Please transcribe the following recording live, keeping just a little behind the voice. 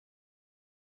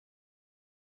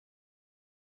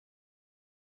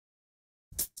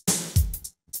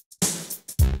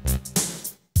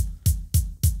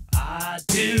I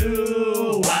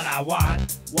do what I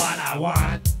want, what I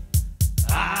want.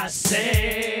 I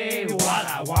say what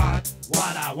I want,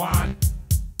 what I want.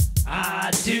 I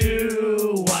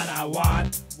do what I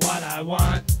want, what I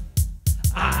want.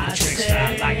 I Trickster,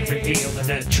 I like to reveal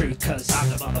the truth, cause I'm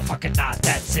the motherfucking knot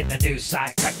that's in the noose.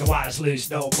 I crack the wires loose,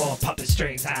 no more puppet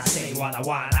strings. I say what I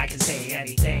want, I can say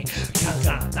anything, cause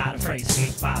I'm not afraid to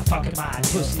speak my fucking mind.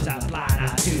 Pussies out blind,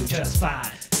 I do just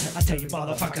fine. I tell you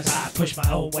motherfuckers, I push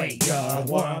my own way. You're a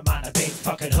worm on a big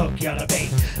fucking hook, you're the bait.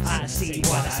 I see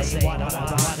what I say, what I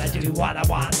want, I do what I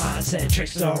want. Mindset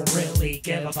tricks don't really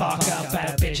give a fuck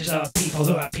about bitches or people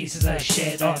who are pieces of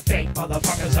shit or fake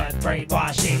motherfuckers or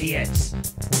brainwashed idiots.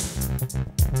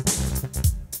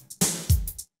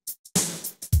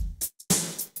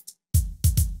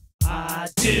 I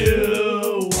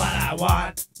do what I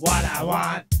want, what I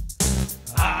want.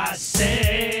 I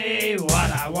say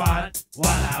what I want, what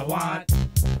I want.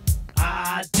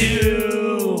 I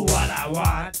do what I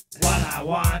want, what I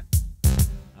want.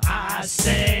 I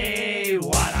say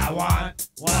what I want,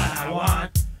 what I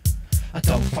want. I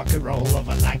don't fucking roll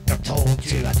over like I'm told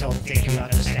to. I don't think you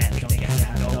understand, don't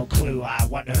have no clue. I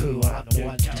wonder who I'm the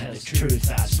one to tell the truth.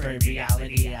 I spread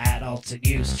reality, adults and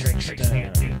use Trickster,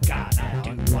 new God. I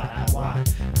do what I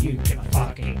want. You can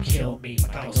fucking kill me,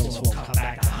 my ghosts will come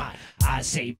back to haunt. I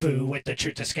say boo with the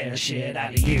truth to scare shit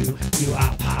out of you. You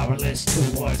are powerless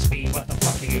towards me. What the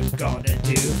fuck are you gonna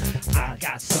do? I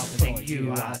got something for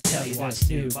you. I'll tell you what's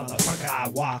new, motherfucker. I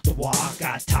walk the walk,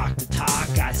 I talk the talk.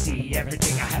 I see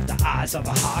everything. I have the eyes of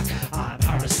a hawk. I'm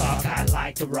hard as fuck. I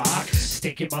like the rock.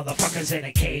 Stick your motherfuckers in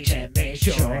a cage and make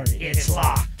sure it's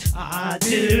locked. I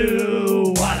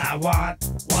do what I want,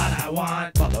 what I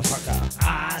want, motherfucker.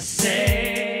 I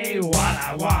say what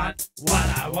I want,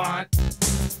 what I want.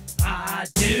 I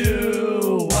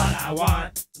do what I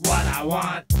want, what I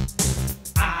want.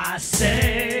 I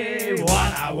say what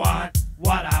I want,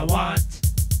 what I want.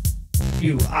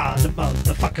 You are the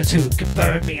motherfuckers who can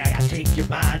burn me. I can take your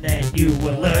mind and you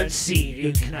will learn. See,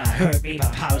 you cannot hurt me. My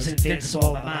power's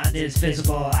invincible, my mind is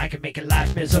visible. I can make your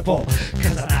life miserable,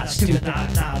 cause I'm not stupid,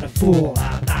 I'm not a fool.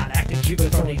 I'm not acting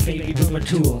Cuban for these baby boomer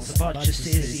tools. A bunch of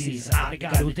sissies, I'm the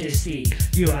god who dissy.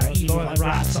 You are evil and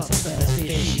rots on the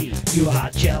fishy. You are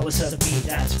jealous of me,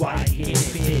 that's why you get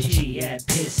fishy and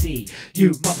pissy.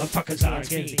 You motherfuckers are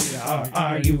against me, or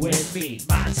are you with me?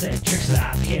 Mindset Trickster,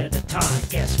 I'm here to time.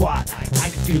 Guess what? I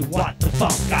can do what the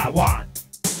fuck I want.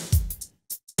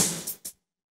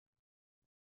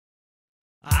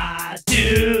 I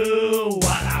do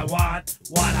what I want,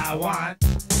 what I want.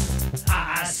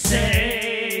 I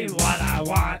say what I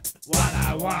want, what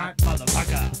I want,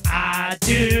 motherfucker. I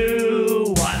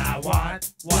do what I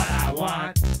want, what I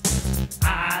want.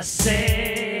 I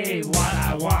say what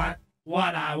I want,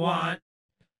 what I want.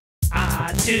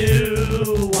 I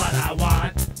do what I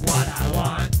want, what I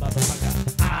want,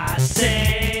 motherfucker. I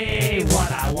say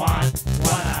what I want,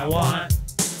 what I want.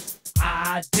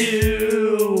 I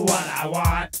do what I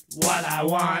want, what I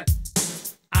want.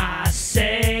 I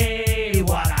say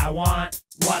what I want,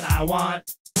 what I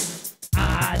want.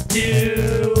 I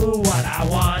do what I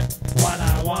want, what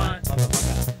I want,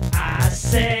 motherfucker. I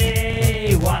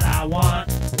say what I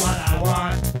want, what I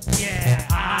want. Yeah,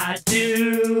 I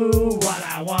do what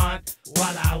I want,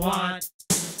 what I want.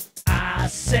 I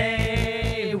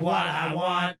say what I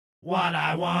want, what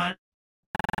I want.